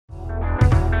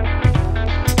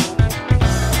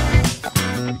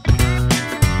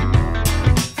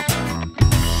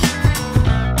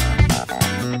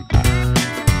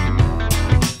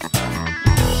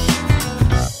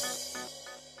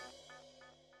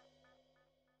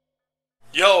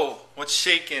Yo, what's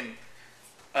shaking?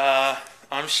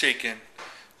 I'm shaking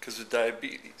because of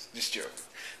diabetes. Just joking.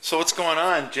 So what's going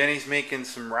on? Jenny's making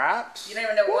some wraps. You don't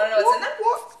even want to know what's in them?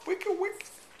 Wick.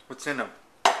 What's in them?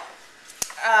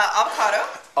 Avocado.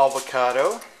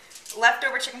 Avocado.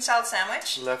 Leftover chicken salad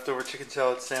sandwich. Leftover chicken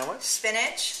salad sandwich.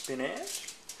 Spinach.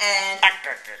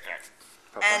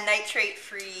 And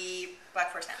nitrate-free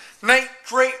Black Forest ham.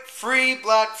 Nitrate-free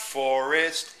Black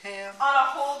Forest ham. On a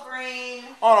whole grain.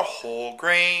 On a whole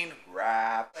grain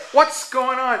wrap. What's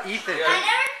going on, Ethan?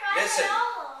 Listen.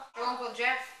 Show Uncle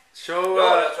Jeff. Show.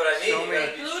 That's what I mean. Show me.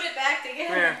 They glued it back together.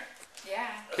 Come here. Yeah.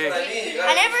 Okay. That's what I mean.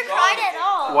 I never cried at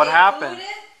all. What happened? Glued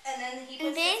it, and then he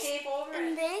put the tape over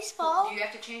In it. baseball, Do you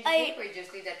have to change the tape or you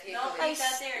just leave that tape? No, over leave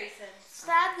that there, Ethan.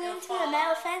 stabbed into the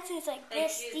metal fence and it's like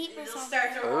this deep or It'll something.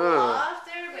 start to roll off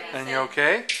there, but he And said you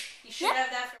okay? you should have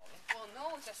that for... Well,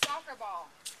 no, it's a soccer ball.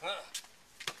 I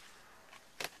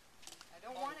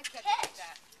don't want to catch it like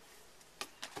that.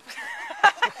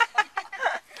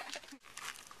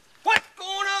 What's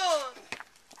going on?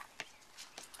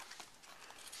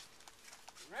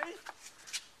 Ready?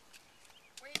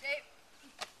 Wait, Dave.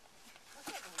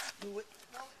 Do it.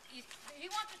 No, he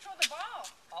wants to throw the ball.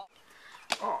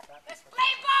 Oh. Let's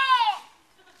play ball!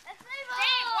 Let's play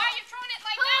Dave, why are you throwing it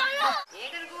like that? You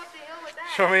ain't gonna go up the hill with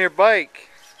that. Show me your bike.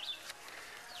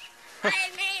 I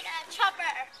made a chopper.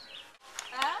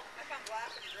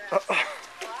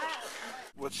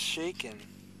 What's shaking?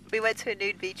 We went to a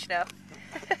nude beach now.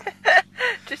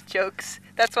 Just jokes.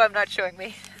 That's why I'm not showing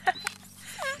me.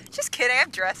 Just kidding, I'm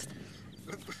dressed.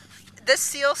 This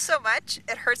seals so much,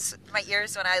 it hurts my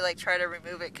ears when I like try to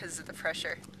remove it because of the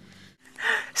pressure.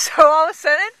 So all of a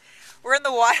sudden, we're in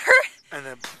the water. And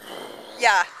then.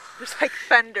 Yeah, there's like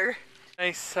thunder.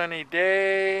 Nice sunny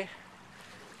day.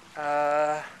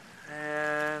 And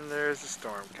there's a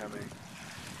storm coming.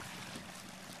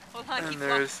 Hold on, keep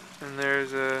And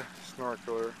there's a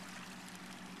snorkeler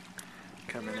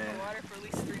coming We were in in. the water for at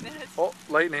least 3 minutes. Oh,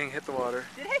 lightning hit the water.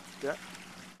 Did it? Yeah.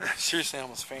 Seriously, I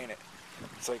almost fainted.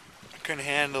 It's like I couldn't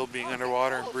handle being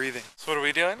underwater and breathing. So what are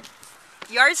we doing?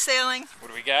 Yard sailing, What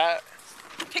do we got?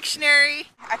 Pictionary.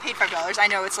 I paid $5. I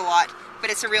know it's a lot, but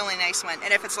it's a really nice one.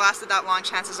 And if it's lasted that long,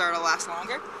 chances are it'll last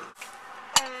longer.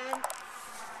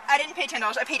 I didn't pay $10.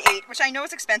 I paid $8, which I know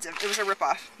is expensive. It was a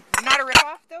ripoff. Not a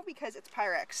ripoff though, because it's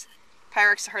Pyrex.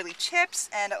 Pyrex hardly chips,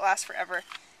 and it lasts forever.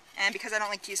 And because I don't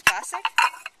like to use plastic,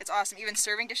 it's awesome. Even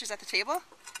serving dishes at the table,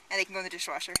 and they can go in the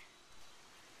dishwasher.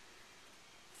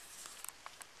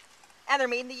 And they're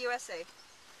made in the USA.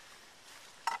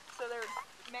 So they're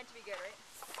meant to be good, right?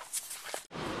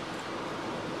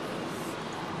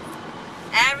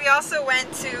 And we also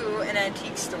went to an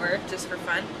antique store just for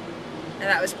fun, and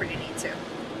that was pretty neat too.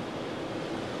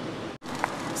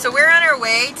 So we're on our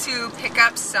way to pick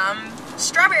up some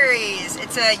strawberries.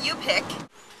 It's a U-pick.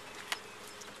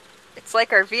 It's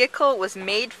like our vehicle was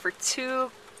made for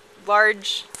 2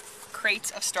 large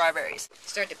crates of strawberries.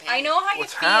 Start to panic. I know how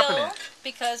What's you feel happening?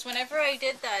 because whenever I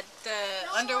did that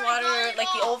underwater, like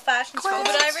the old-fashioned scuba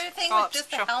diver thing with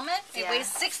just the helmet, it weighs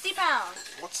 60 pounds.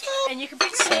 What's And you can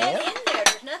put your head in there.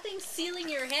 There's nothing sealing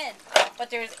your head,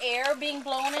 but there's air being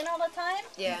blown in all the time.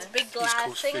 Yeah. It's a big glass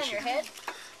Coast thing on fishing. your head.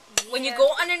 When you go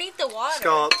underneath the water,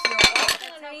 Scallops. you're walking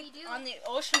underneath on the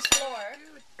ocean's floor,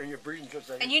 And you're breathing just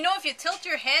like and you know if you tilt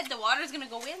your head, the water's gonna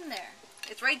go in there.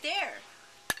 It's right there.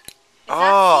 It's Oh.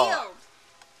 not sealed.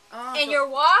 Oh, And you're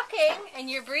walking, and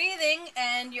you're breathing,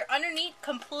 and you're underneath,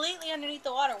 completely underneath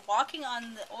the water, walking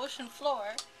on the ocean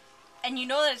floor, and you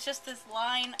know that it's just this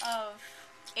line of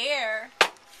air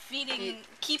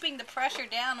keeping the pressure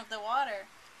down of the water.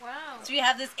 wow. So you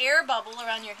have this air bubble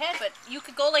around your head, but you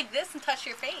could go like this and touch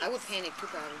your face. I would panic too,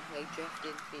 probably, like Jeff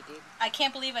did. He did. I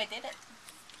can't believe I did it.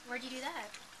 Where'd you do that?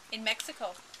 In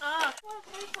Mexico. Oh.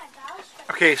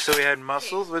 Okay, so we had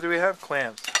mussels. What do we have?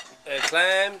 Clams.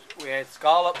 clams, we had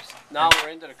scallops, now we're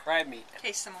into the crab meat.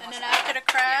 Taste some And then after the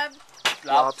crab,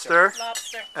 Lobster.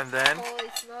 lobster. And then. Holy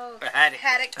smokes. Haddock.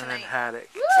 haddock And then tonight. haddock.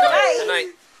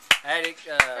 Tonight. Haddock,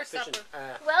 For fishing.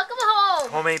 supper. Welcome home.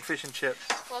 Homemade fish and chips.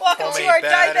 Welcome to Homemade our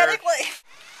batter. diabetic life.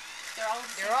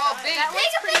 They're all big. That one's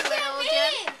Take a pretty picture of little, me.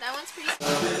 Jen. That one's pretty.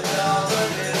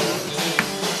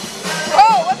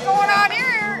 Oh, what's going on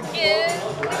here is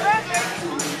the project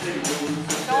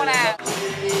going at.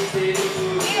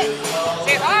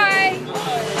 Say hi.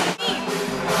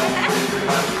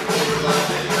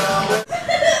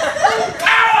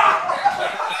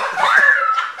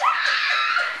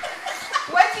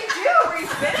 What'd you do? Were you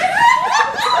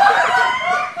finished?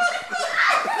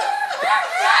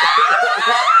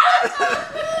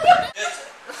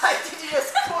 Like, did you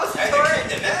just close the door?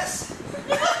 The mess.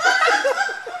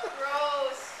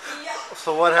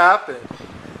 So what happened?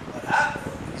 What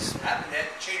happened? He's happened to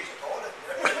change the toilet.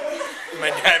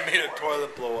 My dad made a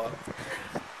toilet blow up.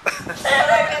 That's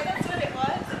what it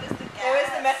was. It was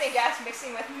the methane gas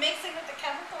mixing with the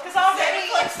chemicals. Because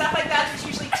already like stuff like that, there's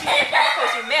usually two different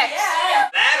chemicals you mix. Yeah.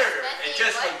 That or it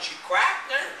just when she cracked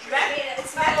there.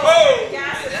 It's methane Whoa!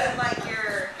 gases in like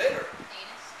your. Later.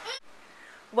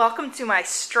 Welcome to my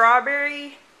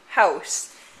strawberry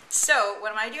house. So,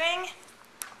 what am I doing?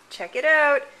 Check it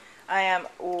out. I am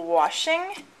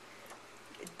washing,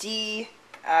 leafing,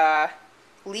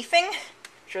 I'm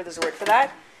sure there's a word for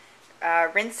that,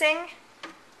 rinsing,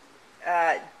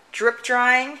 drip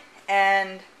drying,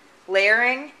 and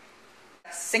layering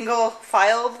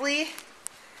single-filedly,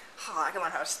 I don't know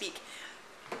how to speak,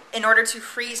 in order to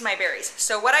freeze my berries.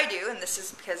 So what I do, and this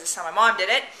is because this is how my mom did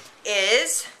it,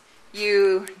 is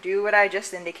you do what I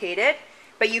just indicated,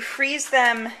 but you freeze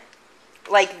them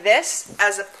like this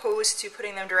as opposed to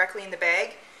putting them directly in the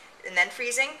bag and then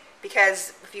freezing,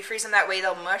 because if you freeze them that way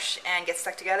they'll mush and get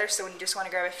stuck together. So when you just want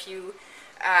to grab a few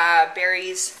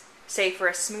berries, say for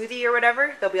a smoothie or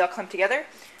whatever, they'll be all clumped together.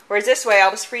 Whereas this way I'll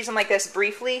just freeze them like this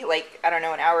briefly, like I don't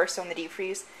know, an hour or so in the deep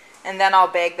freeze, and then I'll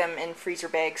bag them in freezer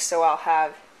bags, so I'll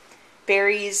have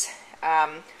berries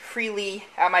freely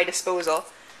at my disposal,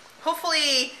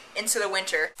 hopefully into the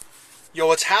winter. Yo,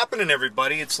 what's happening,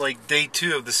 everybody? It's like day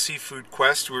 2 of the seafood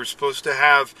quest. We were supposed to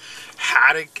have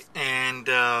haddock and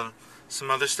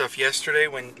some other stuff yesterday.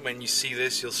 When you see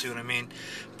this, you'll see what I mean.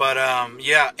 But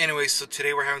yeah, anyway, so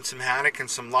today we're having some haddock and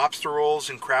some lobster rolls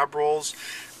and crab rolls.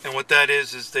 And what that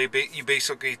is you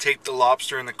basically take the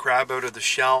lobster and the crab out of the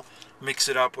shell, mix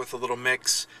it up with a little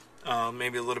mix,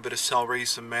 maybe a little bit of celery,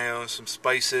 some mayo, some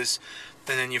spices,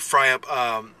 and then you fry up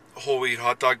whole wheat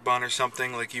hot dog bun or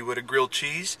something like you would a grilled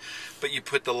cheese, but you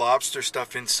put the lobster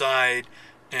stuff inside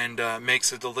and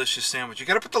makes a delicious sandwich. You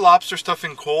got to put the lobster stuff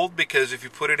in cold, because if you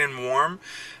put it in warm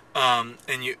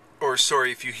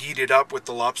if you heat it up with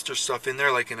the lobster stuff in there,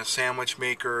 like in a sandwich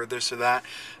maker or this or that,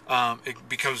 it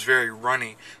becomes very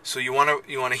runny. So you want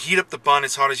to heat up the bun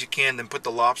as hot as you can, then put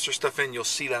the lobster stuff in. You'll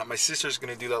see that. My sister's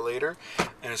going to do that later,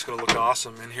 and it's going to look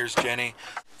awesome. And here's Jenny.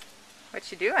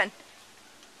 What you doing?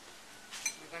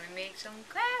 We're gonna make some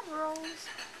crab rolls.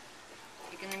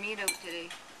 Taking the meat out today.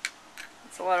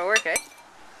 It's a lot of work, eh?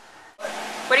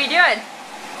 What are you doing?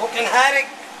 Cooking haddock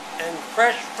and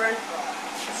fresh French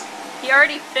fries. He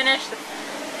already finished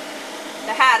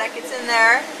the haddock. It's in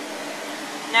there.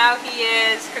 Now he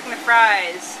is cooking the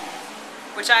fries,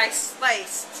 which I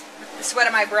sliced with the sweat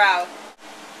of my brow.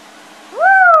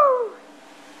 Woo!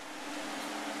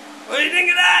 What do you think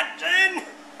of that, Jen?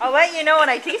 I'll let you know when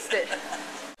I taste it.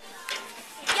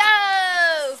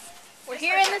 Yo! We're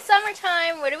here in the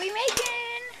summertime. What are we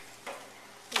making?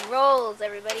 Rolls,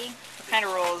 everybody. What kind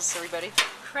of rolls, everybody?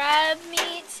 Crab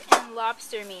meat and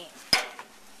lobster meat.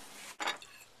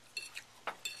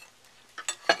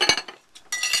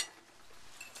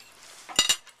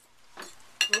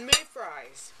 Homemade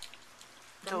fries.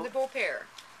 From the Beaupere.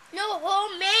 No,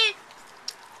 homemade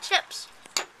chips.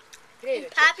 Potato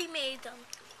chips. Pappy made them.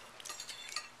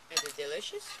 Are they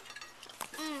delicious?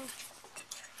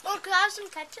 Oh, could I have some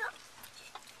ketchup?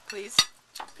 Please.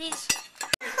 Please.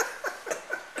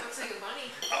 Looks like a bunny.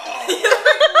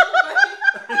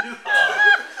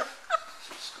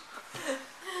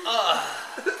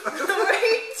 What are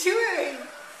you doing?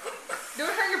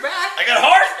 Don't hurt your back. I got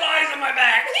horse flies on my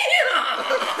back.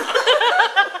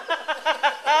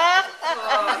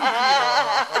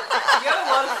 You have a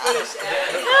lot of footage,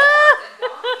 Ed.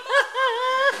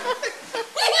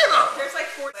 There's like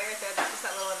 4 layers there. That's just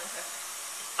that little one.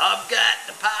 I've got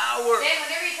the power. Ben,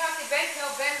 whenever you talk to Ben,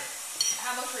 tell Ben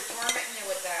how much we're tormenting you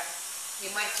with that. You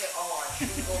might say, oh, I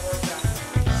shouldn't go work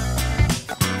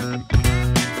out.